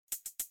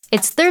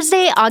It's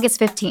Thursday,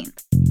 August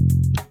 15th.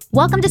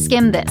 Welcome to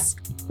Skim This.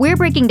 We're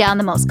breaking down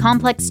the most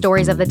complex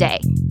stories of the day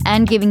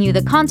and giving you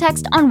the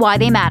context on why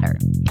they matter.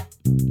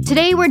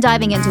 Today, we're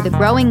diving into the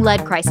growing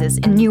lead crisis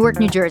in Newark,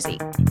 New Jersey.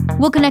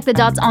 We'll connect the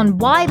dots on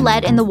why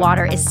lead in the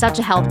water is such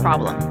a health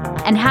problem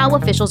and how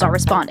officials are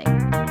responding.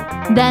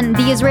 Then,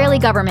 the Israeli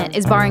government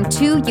is barring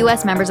 2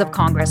 U.S. members of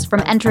Congress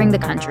from entering the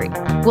country.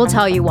 We'll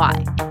tell you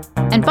why.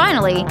 And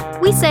finally,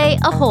 we say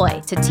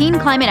ahoy to teen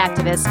climate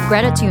activist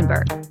Greta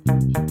Thunberg.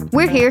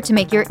 We're here to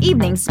make your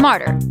evening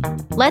smarter.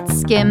 Let's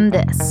skim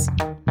this.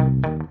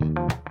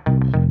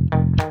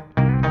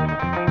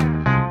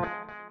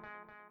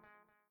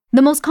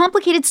 The most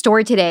complicated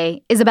story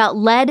today is about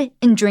lead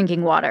in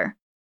drinking water.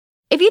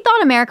 If you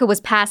thought America was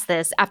past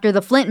this after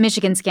the Flint,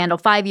 Michigan scandal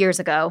 5 years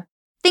ago,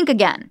 think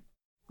again.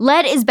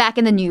 Lead is back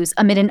in the news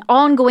amid an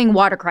ongoing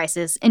water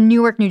crisis in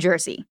Newark, New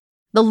Jersey,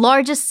 the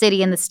largest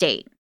city in the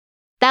state.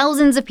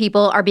 Thousands of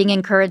people are being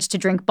encouraged to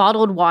drink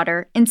bottled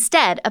water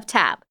instead of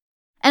tap,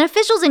 and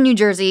officials in New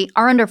Jersey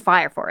are under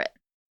fire for it.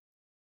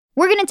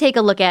 We're going to take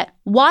a look at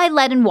why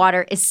lead in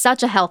water is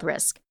such a health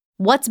risk,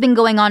 what's been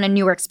going on in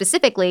Newark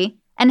specifically,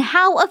 and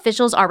how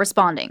officials are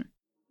responding.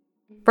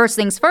 First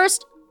things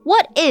first,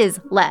 what is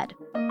lead?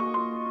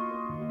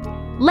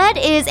 Lead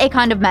is a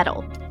kind of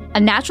metal, a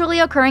naturally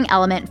occurring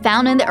element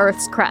found in the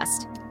Earth's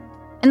crust.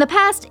 In the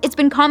past, it's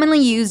been commonly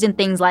used in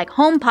things like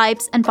home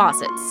pipes and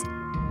faucets.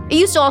 It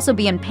used to also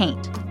be in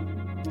paint.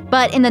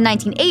 But in the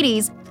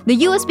 1980s, the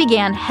US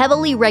began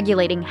heavily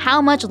regulating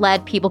how much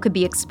lead people could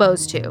be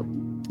exposed to,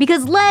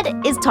 because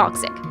lead is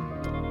toxic.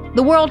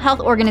 The World Health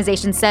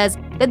Organization says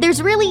that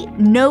there's really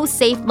no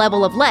safe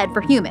level of lead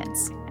for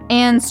humans,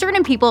 and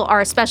certain people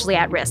are especially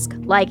at risk,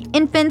 like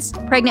infants,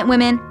 pregnant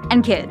women,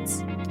 and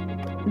kids.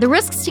 The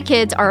risks to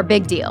kids are a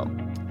big deal.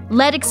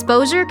 Lead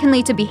exposure can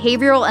lead to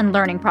behavioral and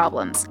learning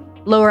problems,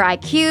 lower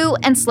IQ,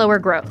 and slower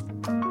growth.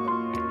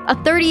 A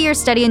 30-year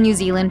study in New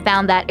Zealand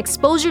found that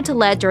exposure to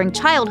lead during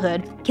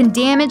childhood can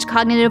damage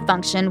cognitive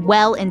function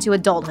well into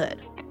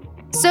adulthood.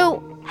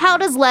 So, how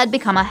does lead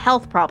become a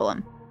health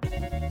problem?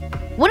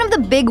 One of the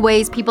big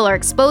ways people are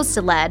exposed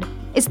to lead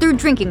is through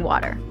drinking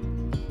water.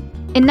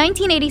 In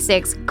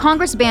 1986,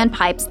 Congress banned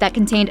pipes that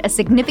contained a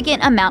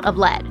significant amount of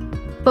lead,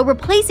 but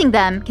replacing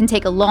them can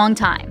take a long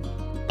time,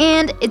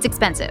 and it's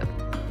expensive.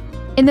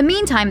 In the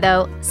meantime,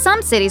 though,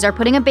 some cities are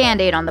putting a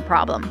Band-Aid on the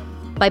problem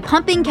by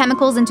pumping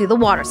chemicals into the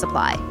water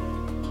supply.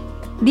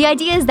 The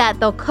idea is that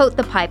they'll coat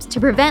the pipes to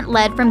prevent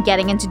lead from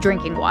getting into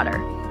drinking water.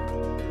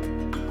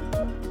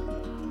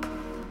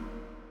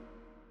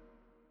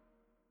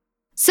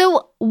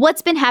 So,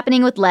 what's been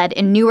happening with lead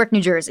in Newark,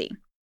 New Jersey?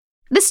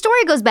 This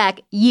story goes back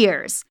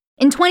years.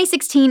 In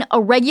 2016,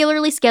 a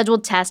regularly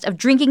scheduled test of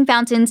drinking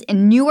fountains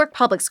in Newark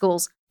public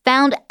schools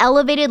found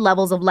elevated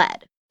levels of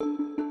lead.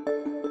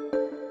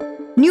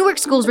 Newark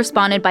schools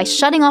responded by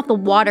shutting off the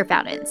water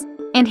fountains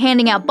and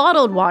handing out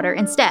bottled water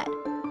instead.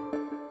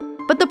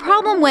 But the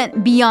problem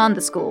went beyond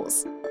the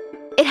schools.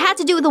 It had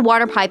to do with the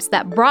water pipes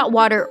that brought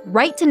water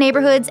right to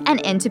neighborhoods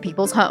and into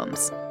people's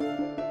homes.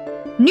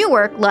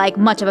 Newark, like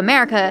much of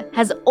America,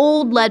 has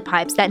old lead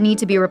pipes that need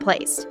to be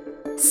replaced.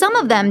 Some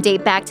of them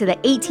date back to the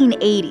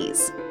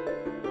 1880s.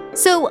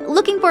 So,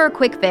 looking for a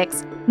quick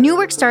fix,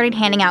 Newark started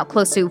handing out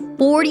close to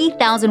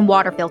 40,000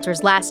 water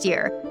filters last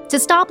year to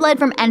stop lead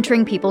from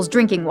entering people's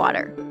drinking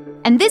water.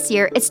 And this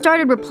year, it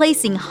started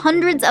replacing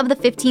hundreds of the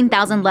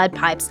 15,000 lead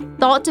pipes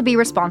thought to be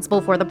responsible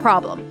for the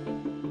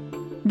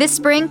problem. This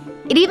spring,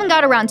 it even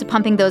got around to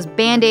pumping those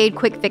Band-Aid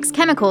quick-fix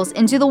chemicals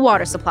into the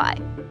water supply.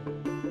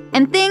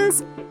 And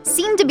things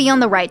seemed to be on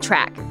the right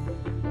track.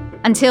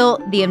 Until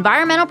the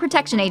Environmental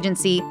Protection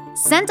Agency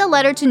sent a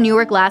letter to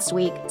Newark last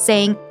week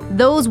saying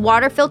those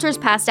water filters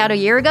passed out a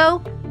year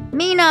ago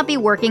may not be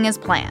working as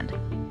planned.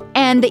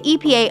 And the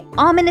EPA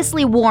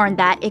ominously warned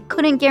that it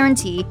couldn't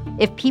guarantee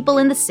if people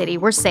in the city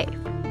were safe.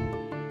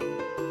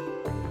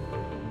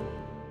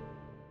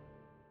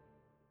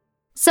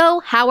 So,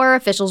 how are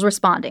officials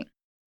responding?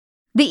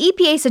 The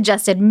EPA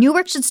suggested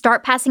Newark should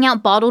start passing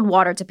out bottled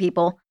water to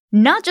people,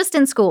 not just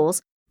in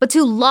schools, but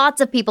to lots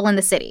of people in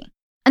the city,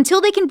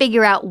 until they can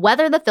figure out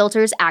whether the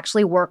filters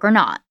actually work or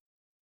not.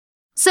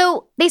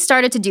 So, they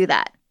started to do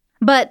that.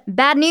 But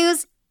bad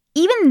news,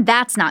 even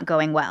that's not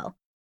going well.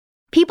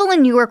 People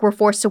in Newark were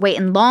forced to wait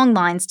in long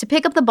lines to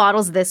pick up the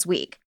bottles this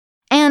week,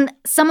 and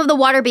some of the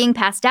water being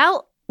passed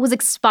out was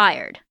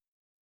expired.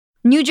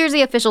 New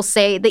Jersey officials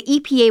say the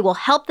EPA will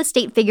help the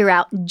state figure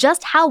out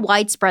just how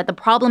widespread the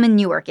problem in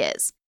Newark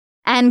is,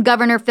 and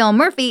Governor Phil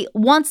Murphy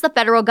wants the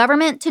federal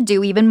government to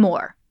do even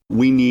more.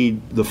 We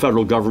need the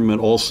federal government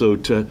also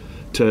to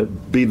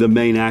be the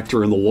main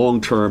actor in the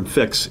long-term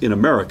fix in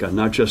America,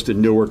 not just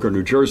in Newark or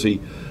New Jersey,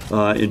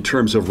 in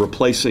terms of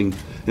replacing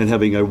and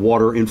having a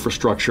water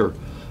infrastructure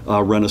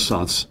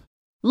renaissance.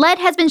 Lead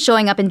has been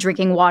showing up in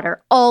drinking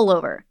water all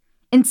over,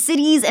 in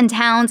cities and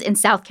towns in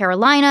South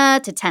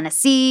Carolina to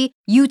Tennessee,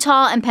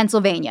 Utah, and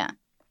Pennsylvania.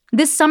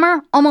 This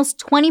summer, almost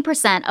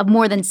 20% of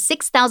more than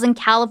 6,000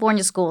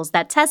 California schools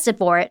that tested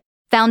for it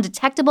found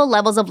detectable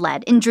levels of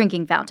lead in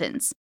drinking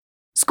fountains.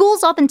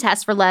 Schools often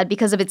test for lead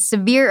because of its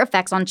severe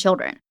effects on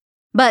children.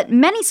 But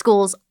many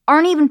schools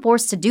aren't even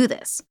forced to do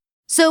this.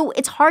 So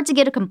it's hard to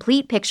get a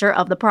complete picture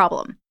of the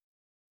problem.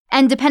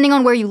 And depending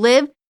on where you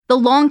live, the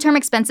long-term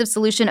expensive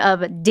solution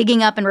of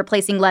digging up and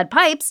replacing lead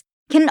pipes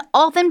can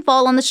often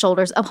fall on the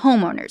shoulders of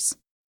homeowners,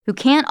 who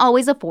can't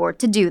always afford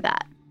to do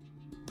that.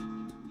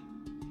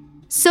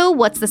 So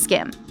what's the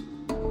skim?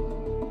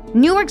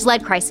 Newark's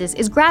lead crisis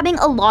is grabbing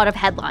a lot of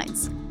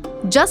headlines,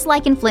 just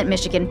like in Flint,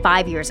 Michigan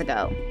 5 years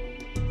ago.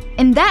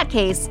 In that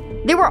case,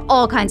 there were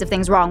all kinds of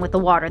things wrong with the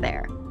water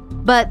there.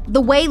 But the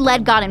way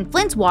lead got in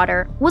Flint's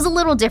water was a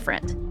little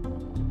different.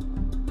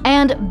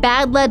 And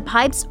bad lead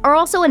pipes are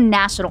also a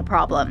national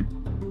problem.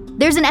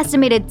 There's an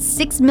estimated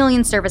 6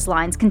 million service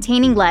lines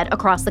containing lead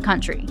across the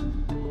country.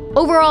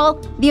 Overall,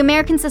 the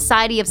American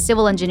Society of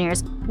Civil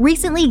Engineers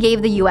recently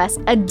gave the U.S.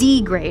 a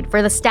D grade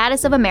for the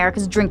status of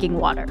America's drinking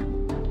water.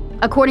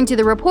 According to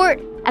the report,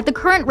 at the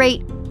current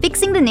rate,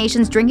 fixing the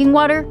nation's drinking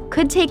water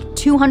could take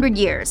 200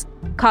 years,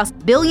 cost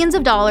billions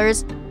of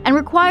dollars, and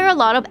require a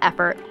lot of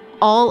effort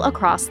all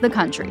across the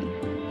country.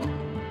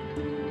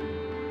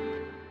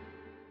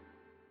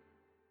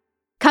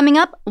 Coming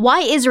up,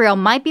 why Israel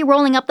might be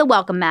rolling up the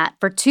welcome mat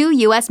for 2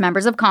 U.S.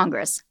 members of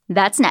Congress.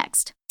 That's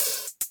next.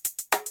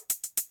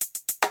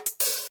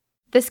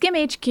 The Skim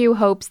HQ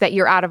hopes that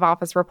your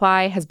out-of-office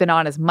reply has been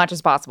on as much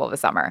as possible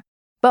this summer.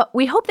 But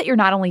we hope that you're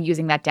not only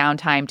using that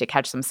downtime to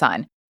catch some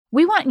sun.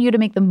 We want you to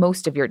make the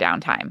most of your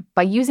downtime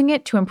by using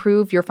it to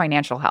improve your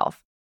financial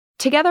health.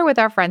 Together with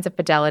our friends at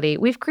Fidelity,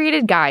 we've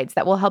created guides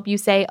that will help you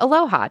say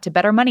aloha to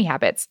better money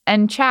habits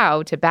and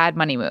ciao to bad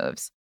money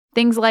moves.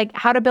 Things like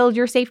how to build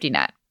your safety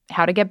net,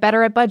 how to get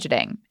better at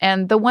budgeting,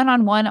 and the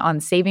one-on-one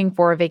on saving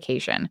for a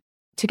vacation.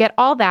 To get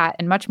all that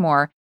and much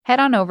more, head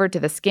on over to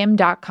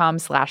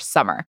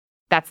theskim.com/summer.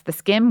 That's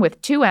theskim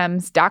with 2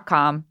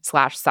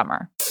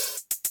 M's.com/summer.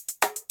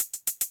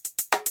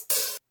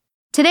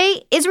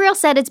 Today, Israel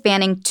said it's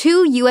banning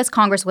 2 U.S.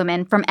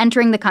 congresswomen from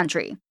entering the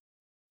country.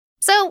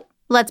 So,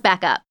 let's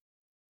back up.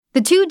 The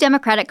 2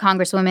 Democratic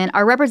congresswomen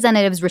are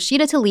Representatives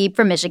Rashida Tlaib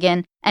from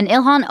Michigan and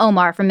Ilhan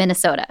Omar from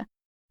Minnesota.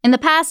 In the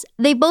past,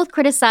 they both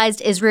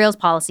criticized Israel's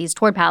policies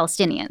toward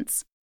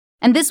Palestinians.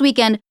 And this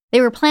weekend,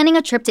 they were planning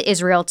a trip to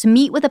Israel to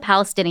meet with a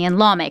Palestinian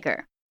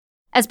lawmaker.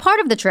 As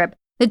part of the trip,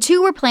 the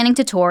 2 were planning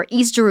to tour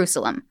East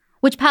Jerusalem,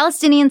 which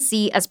Palestinians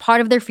see as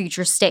part of their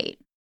future state.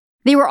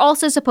 They were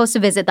also supposed to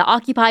visit the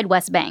occupied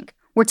West Bank,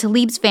 where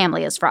Tlaib's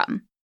family is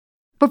from.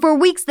 But for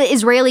weeks, the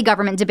Israeli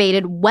government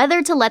debated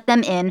whether to let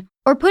them in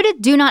or put a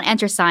Do Not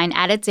Enter sign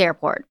at its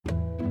airport.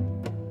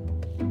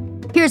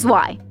 Here's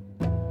why.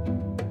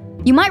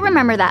 You might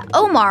remember that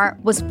Omar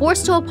was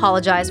forced to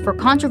apologize for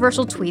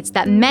controversial tweets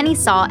that many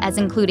saw as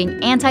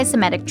including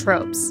anti-Semitic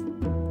tropes.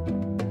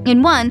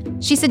 In one,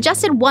 she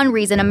suggested one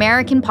reason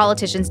American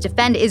politicians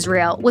defend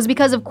Israel was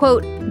because of,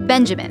 quote,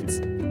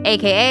 Benjamins,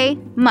 aka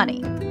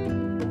money.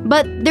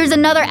 But there's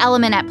another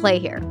element at play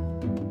here.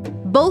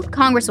 Both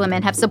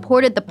congresswomen have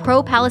supported the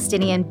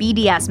pro-Palestinian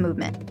BDS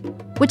movement,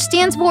 which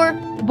stands for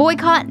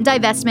Boycott,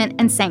 Divestment,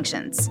 and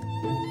Sanctions.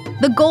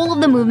 The goal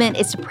of the movement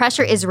is to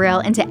pressure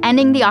Israel into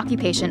ending the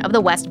occupation of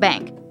the West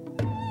Bank.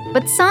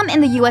 But some in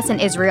the US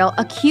and Israel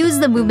accuse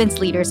the movement's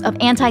leaders of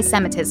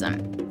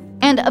anti-Semitism.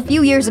 And a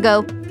few years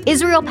ago,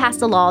 Israel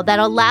passed a law that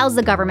allows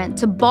the government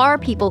to bar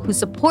people who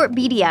support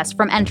BDS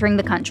from entering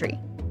the country.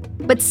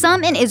 But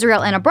some in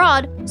Israel and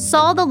abroad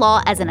saw the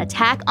law as an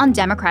attack on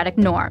democratic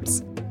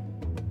norms.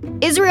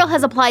 Israel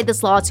has applied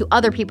this law to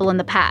other people in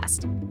the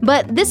past,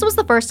 but this was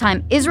the first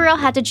time Israel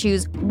had to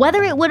choose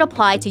whether it would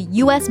apply to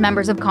US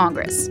members of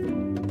Congress.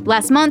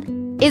 Last month,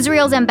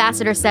 Israel's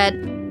ambassador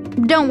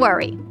said, "Don't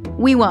worry,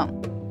 we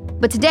won't."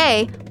 But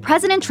today,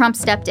 President Trump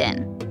stepped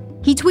in.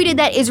 He tweeted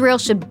that Israel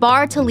should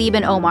bar Tlaib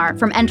and Omar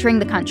from entering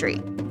the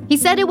country. He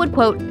said it would,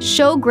 quote,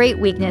 show great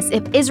weakness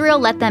if Israel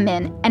let them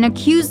in, and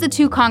accused the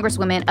 2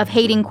 congresswomen of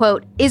hating,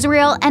 quote,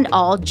 Israel and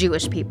all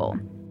Jewish people.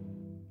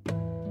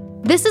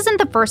 This isn't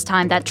the first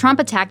time that Trump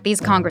attacked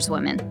these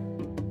congresswomen.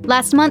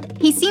 Last month,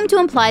 he seemed to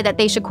imply that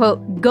they should,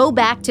 quote, go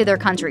back to their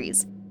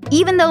countries,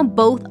 even though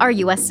both are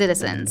U.S.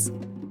 citizens.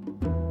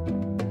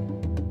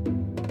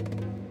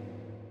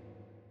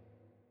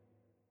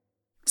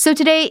 So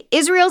today,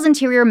 Israel's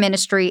Interior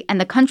Ministry and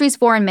the country's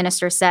foreign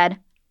minister said,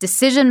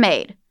 decision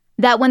made,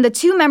 that when the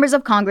 2 members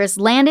of Congress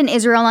land in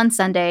Israel on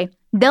Sunday,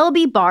 they'll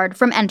be barred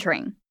from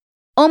entering.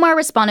 Omar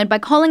responded by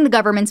calling the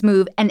government's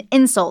move an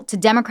insult to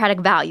democratic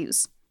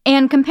values,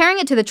 and comparing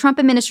it to the Trump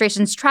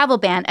administration's travel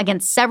ban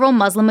against several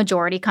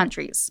Muslim-majority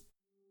countries.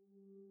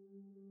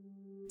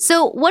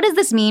 So what does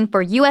this mean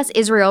for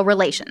U.S.-Israel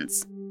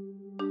relations?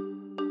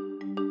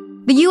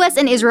 The U.S.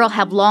 and Israel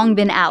have long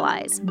been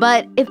allies,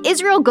 but if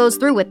Israel goes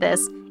through with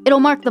this, it'll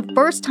mark the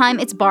first time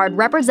it's barred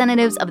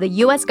representatives of the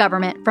U.S.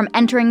 government from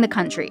entering the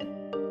country.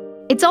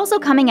 It's also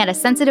coming at a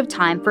sensitive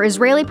time for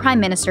Israeli Prime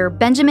Minister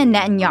Benjamin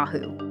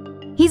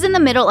Netanyahu. He's in the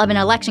middle of an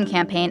election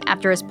campaign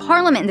after his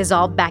parliament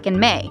dissolved back in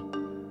May.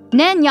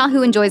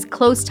 Netanyahu enjoys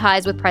close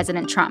ties with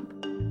President Trump,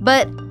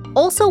 but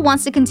also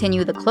wants to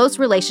continue the close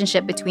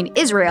relationship between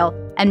Israel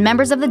and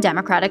members of the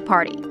Democratic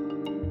Party.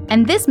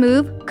 And this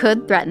move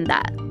could threaten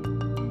that.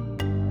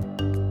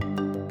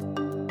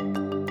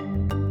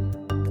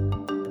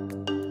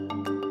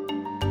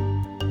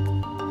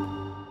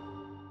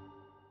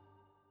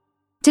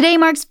 Today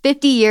marks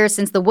 50 years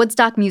since the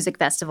Woodstock Music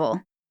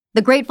Festival.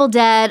 The Grateful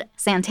Dead,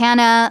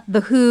 Santana,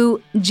 The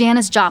Who,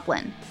 Janis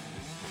Joplin.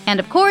 And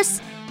of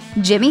course,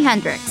 Jimi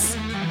Hendrix.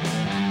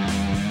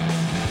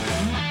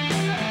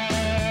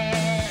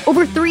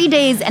 Over 3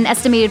 days, an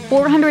estimated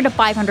 400 to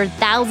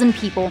 500,000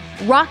 people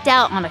rocked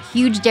out on a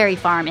huge dairy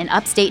farm in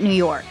upstate New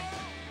York.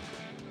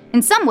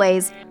 In some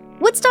ways,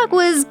 Woodstock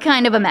was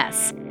kind of a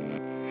mess.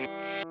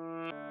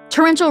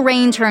 Torrential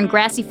rain turned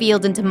grassy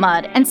fields into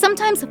mud and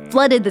sometimes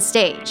flooded the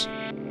stage.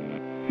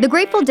 The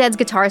Grateful Dead's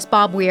guitarist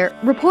Bob Weir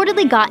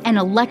reportedly got an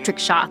electric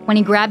shock when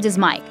he grabbed his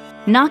mic,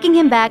 knocking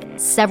him back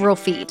several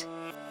feet.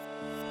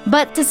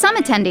 But to some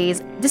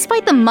attendees,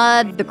 despite the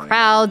mud, the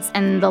crowds,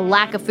 and the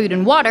lack of food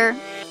and water,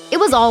 it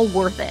was all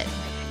worth it.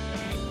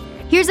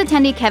 Here's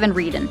attendee Kevin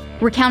Reedon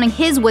recounting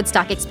his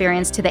Woodstock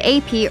experience to the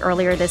AP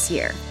earlier this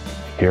year.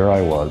 Here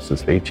I was,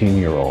 this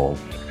 18-year-old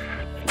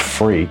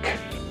freak,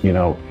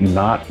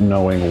 not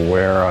knowing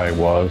where I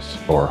was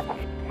or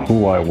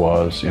who I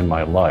was in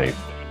my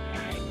life,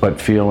 but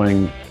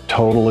feeling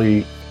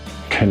totally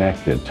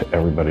connected to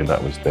everybody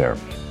that was there.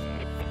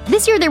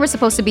 This year there was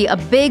supposed to be a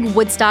big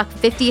Woodstock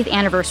 50th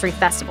anniversary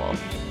festival,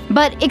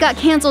 but it got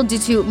canceled due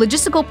to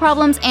logistical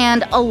problems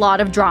and a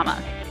lot of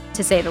drama,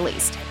 to say the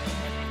least.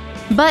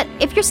 But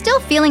if you're still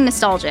feeling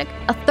nostalgic,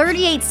 a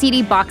 38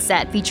 CD box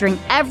set featuring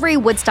every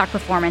Woodstock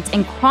performance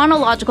in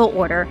chronological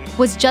order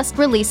was just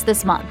released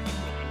this month.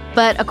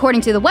 But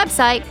according to the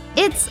website,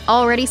 it's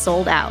already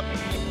sold out.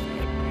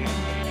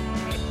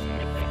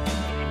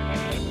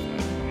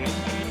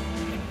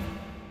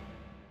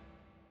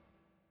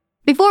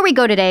 Before we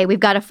go today, we've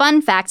got a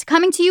fun fact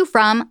coming to you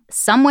from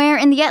somewhere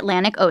in the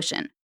Atlantic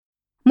Ocean.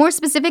 More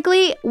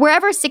specifically,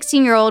 wherever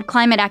 16-year-old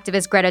climate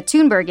activist Greta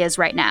Thunberg is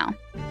right now.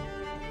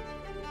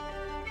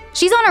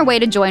 She's on her way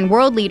to join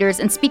world leaders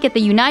and speak at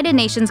the United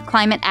Nations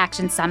Climate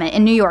Action Summit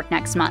in New York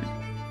next month.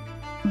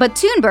 But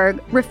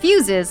Thunberg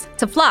refuses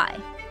to fly,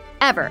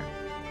 ever,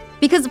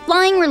 because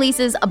flying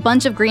releases a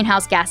bunch of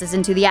greenhouse gases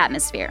into the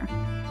atmosphere.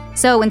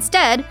 So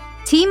instead,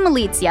 Team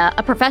Militia,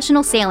 a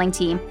professional sailing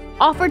team,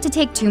 offered to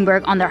take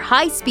Thunberg on their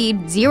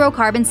high-speed,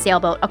 zero-carbon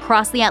sailboat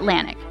across the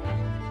Atlantic.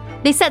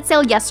 They set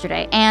sail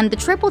yesterday, and the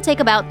trip will take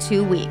about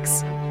 2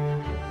 weeks.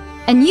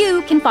 And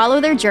you can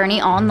follow their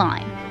journey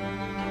online.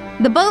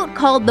 The boat,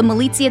 called the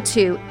Militia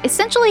 2,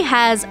 essentially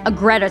has a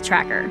Greta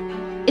tracker.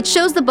 It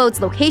shows the boat's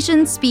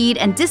location, speed,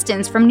 and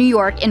distance from New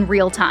York in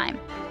real time.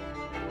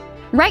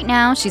 Right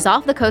now, she's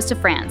off the coast of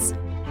France.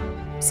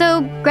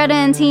 So, Greta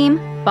and team,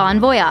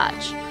 bon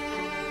voyage.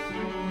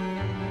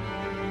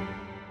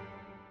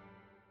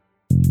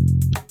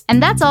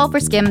 And that's all for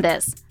Skim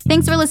This.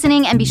 Thanks for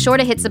listening, and be sure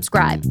to hit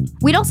subscribe.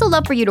 We'd also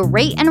love for you to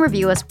rate and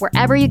review us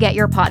wherever you get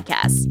your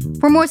podcasts.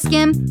 For more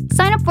Skim,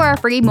 sign up for our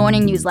free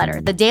morning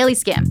newsletter, The Daily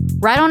Skim,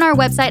 right on our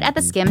website at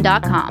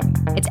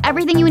theskim.com. It's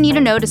everything you need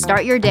to know to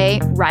start your day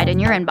right in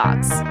your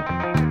inbox.